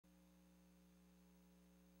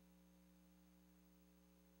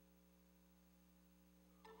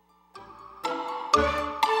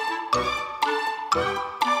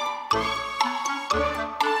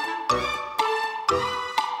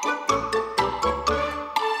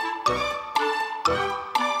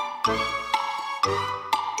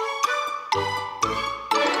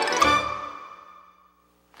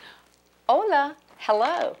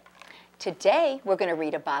Hello. Today we're going to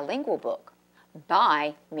read a bilingual book.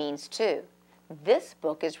 Bi means two. This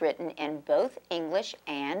book is written in both English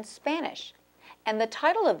and Spanish. And the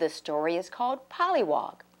title of this story is called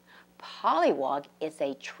Polliwog. Polliwog is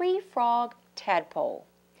a tree frog tadpole.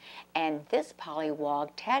 And this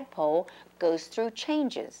polliwog tadpole goes through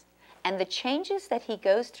changes. And the changes that he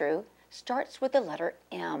goes through starts with the letter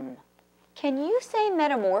M. Can you say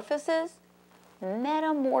metamorphosis?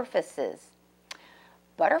 Metamorphosis.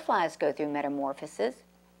 Butterflies go through metamorphosis,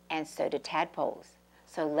 and so do tadpoles.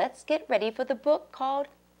 So let's get ready for the book called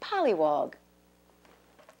Polliwog.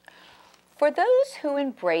 For those who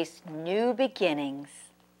embrace new beginnings,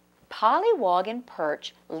 Polliwog and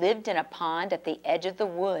Perch lived in a pond at the edge of the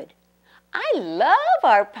wood. "I love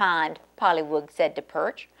our pond," Polliwog said to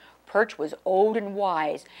Perch. Perch was old and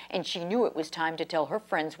wise, and she knew it was time to tell her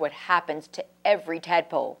friends what happens to every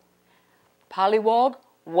tadpole. "Polliwog,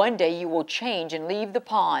 one day you will change and leave the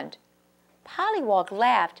pond." Polliwog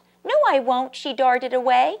laughed. "No, I won't," she darted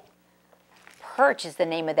away. Perch is the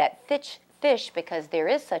name of that fish because there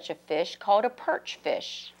is such a fish called a perch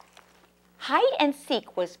fish. Hide and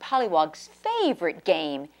seek was Polliwog's favorite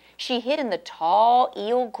game. She hid in the tall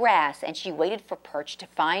eel grass and she waited for Perch to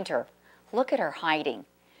find her. Look at her hiding.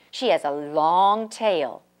 She has a long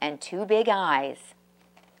tail and two big eyes.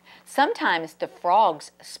 Sometimes the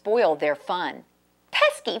frogs spoil their fun.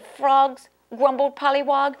 "Pesky frogs," grumbled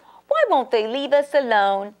Polliwog. "Why won't they leave us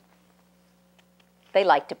alone?" They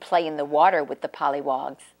like to play in the water with the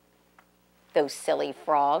polliwogs, those silly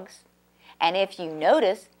frogs. And if you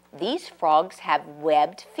notice, these frogs have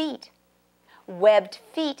webbed feet. Webbed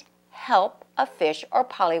feet help a fish or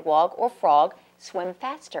pollywog or frog swim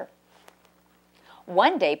faster.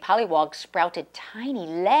 One day, Polliwog sprouted tiny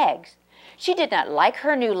legs. She did not like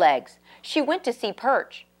her new legs. She went to see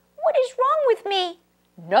Perch. "What is wrong with me?"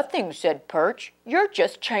 "Nothing," said Perch. "You're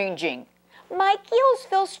just changing." "My gills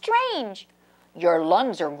feel strange." "Your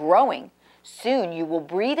lungs are growing. Soon you will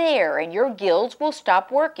breathe air and your gills will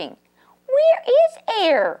stop working." "Where is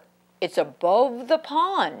air?" "It's above the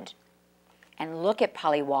pond." And look at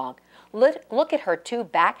Polliwog. Look at her two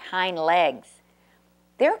back hind legs.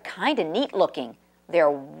 They're kind of neat looking.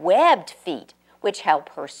 They're webbed feet, which help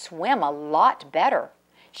her swim a lot better.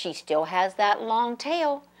 She still has that long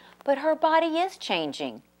tail, but her body is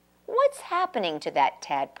changing. What's happening to that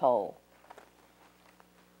tadpole?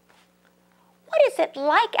 "What is it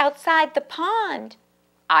like outside the pond?"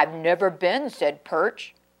 "I've never been," said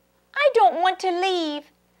Perch. "I don't want to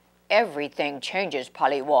leave." "Everything changes,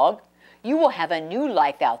 Polliwog. You will have a new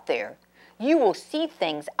life out there. You will see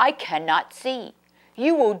things I cannot see.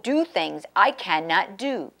 You will do things I cannot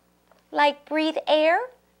do." "Like breathe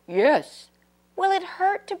air?" "Yes." "Will it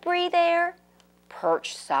hurt to breathe air?"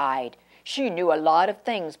 Perch sighed. She knew a lot of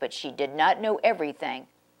things, but she did not know everything.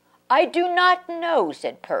 "I do not know,"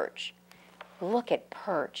 said Perch. Look at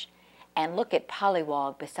Perch and look at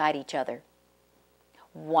Polliwog beside each other.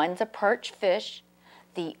 One's a perch fish.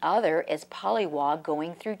 The other is Polliwog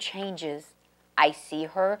going through changes. I see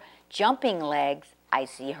her jumping legs. I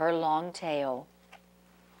see her long tail.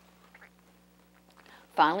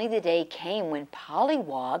 Finally, the day came when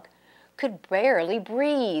Polliwog could barely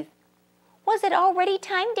breathe. Was it already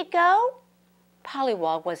time to go?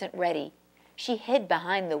 Polliwog wasn't ready. She hid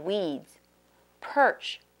behind the weeds.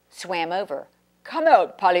 Perch swam over. "Come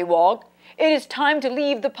out, Polliwog. It is time to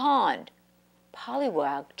leave the pond."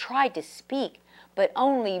 Polliwog tried to speak, but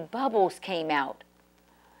only bubbles came out.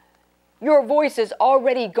 "Your voice is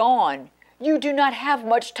already gone. You do not have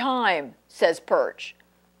much time," says Perch.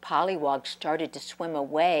 Polliwog started to swim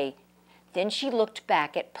away. Then she looked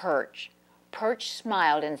back at Perch. Perch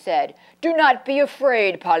smiled and said, "Do not be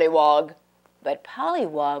afraid, Polliwog." But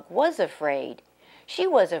Polliwog was afraid. She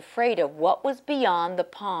was afraid of what was beyond the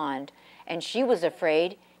pond, and she was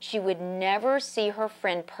afraid she would never see her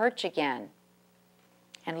friend Perch again.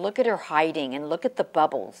 And look at her hiding, and look at the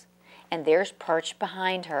bubbles, and there's Perch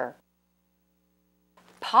behind her.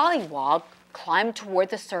 Polliwog climbed toward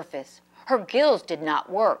the surface. Her gills did not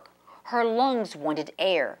work. Her lungs wanted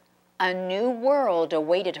air. A new world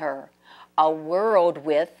awaited her, a world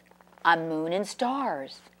with a moon and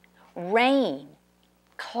stars, rain,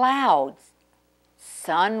 clouds,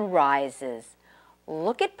 sunrises.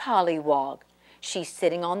 Look at Polliwog. She's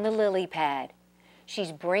sitting on the lily pad.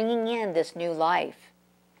 She's bringing in this new life.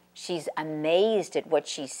 She's amazed at what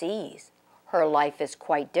she sees. Her life is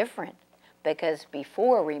quite different because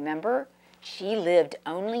before, remember, she lived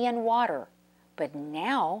only in water, but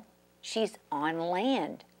now she's on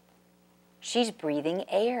land. She's breathing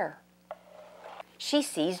air. She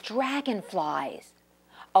sees dragonflies,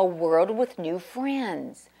 a world with new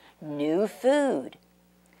friends, new food.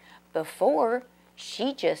 Before,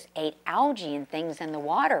 she just ate algae and things in the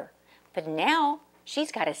water, but now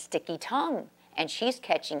she's got a sticky tongue and she's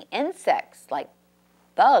catching insects like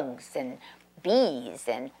bugs and bees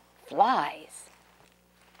and flies.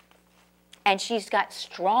 And she's got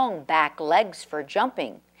strong back legs for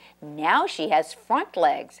jumping. Now she has front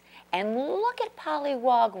legs. And look at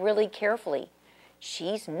Polliwog really carefully.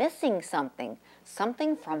 She's missing something,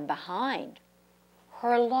 something from behind.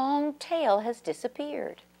 Her long tail has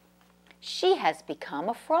disappeared. She has become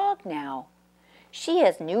a frog now. She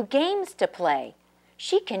has new games to play.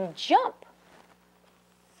 She can jump.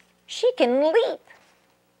 She can leap.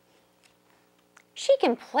 She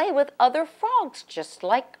can play with other frogs just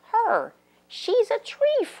like her. She's a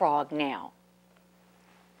tree frog now.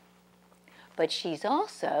 But she's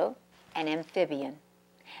also an amphibian.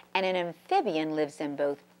 And an amphibian lives in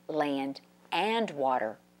both land and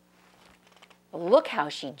water. Look how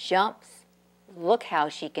she jumps. Look how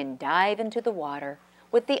she can dive into the water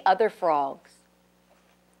with the other frogs.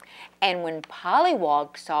 And when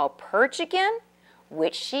Polliwog saw Perch again,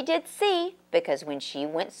 which she did see because when she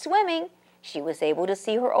went swimming, she was able to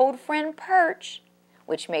see her old friend Perch,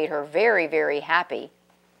 which made her very, very happy.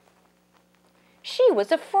 She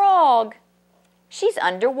was a frog. She's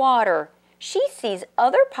underwater. She sees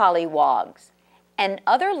other polliwogs and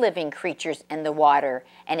other living creatures in the water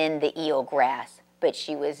and in the eelgrass, but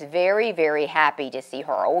she was very, very happy to see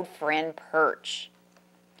her old friend Perch.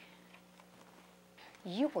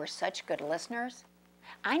 You were such good listeners.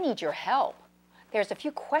 I need your help. There's a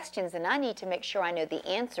few questions and I need to make sure I know the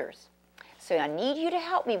answers. So I need you to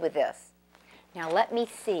help me with this. Now let me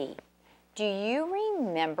see. Do you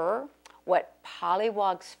remember what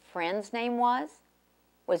Polliwog's friend's name was?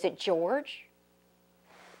 Was it George?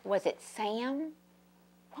 Was it Sam?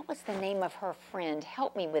 What was the name of her friend?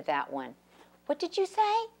 Help me with that one. What did you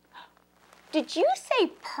say? Did you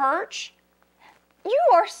say Perch? You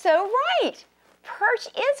are so right. Perch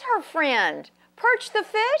is her friend. Perch the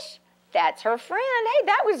fish? That's her friend. Hey,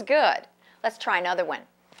 that was good. Let's try another one.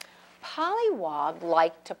 Polliwog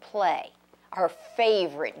liked to play. Her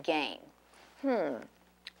favorite game.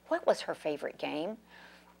 What was her favorite game?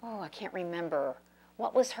 Oh, I can't remember.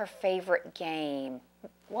 What was her favorite game?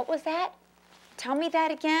 What was that? Tell me that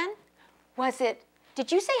again.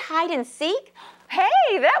 Did you say hide and seek?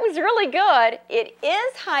 Hey, that was really good. It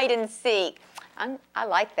is hide and seek. I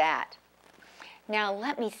like that. Now,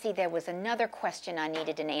 let me see. There was another question I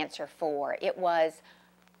needed an answer for. It was,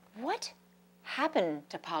 what happened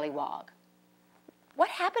to Polliwog? What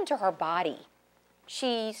happened to her body?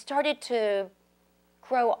 She started to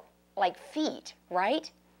grow like feet, right?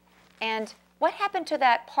 And what happened to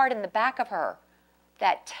that part in the back of her?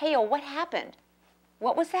 That tail, what happened?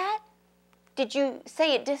 What was that? Did you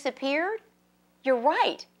say it disappeared? You're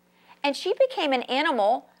right. And she became an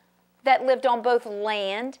animal that lived on both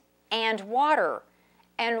land and water.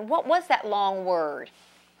 And what was that long word?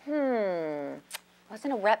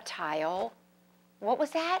 Wasn't a reptile. What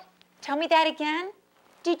was that? Tell me that again.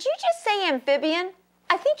 Did you just say amphibian?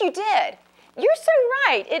 I think you did. You're so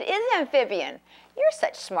right. It is amphibian. You're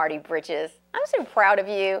such smarty britches. I'm so proud of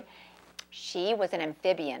you. She was an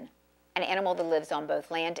amphibian, an animal that lives on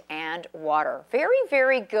both land and water. Very,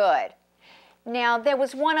 very good. Now, there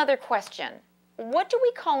was one other question. What do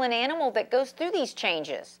we call an animal that goes through these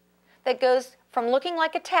changes? That goes from looking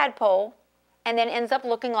like a tadpole and then ends up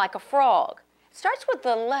looking like a frog. It starts with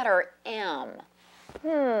the letter M.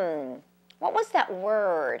 What was that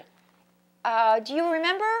word? Do you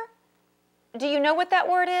remember? Do you know what that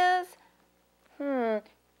word is? I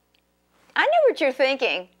know what you're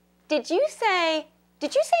thinking. Did you say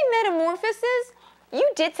metamorphosis? You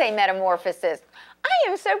did say metamorphosis. I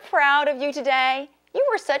am so proud of you today. You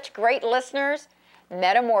were such great listeners.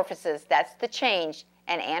 Metamorphosis, that's the change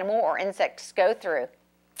an animal or insects go through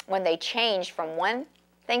when they change from one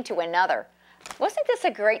thing to another. Wasn't this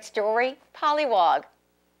a great story, Polliwog?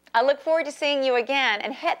 I look forward to seeing you again,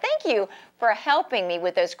 and thank you for helping me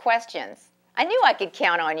with those questions. I knew I could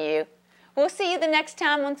count on you. We'll see you the next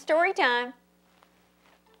time on Story Time.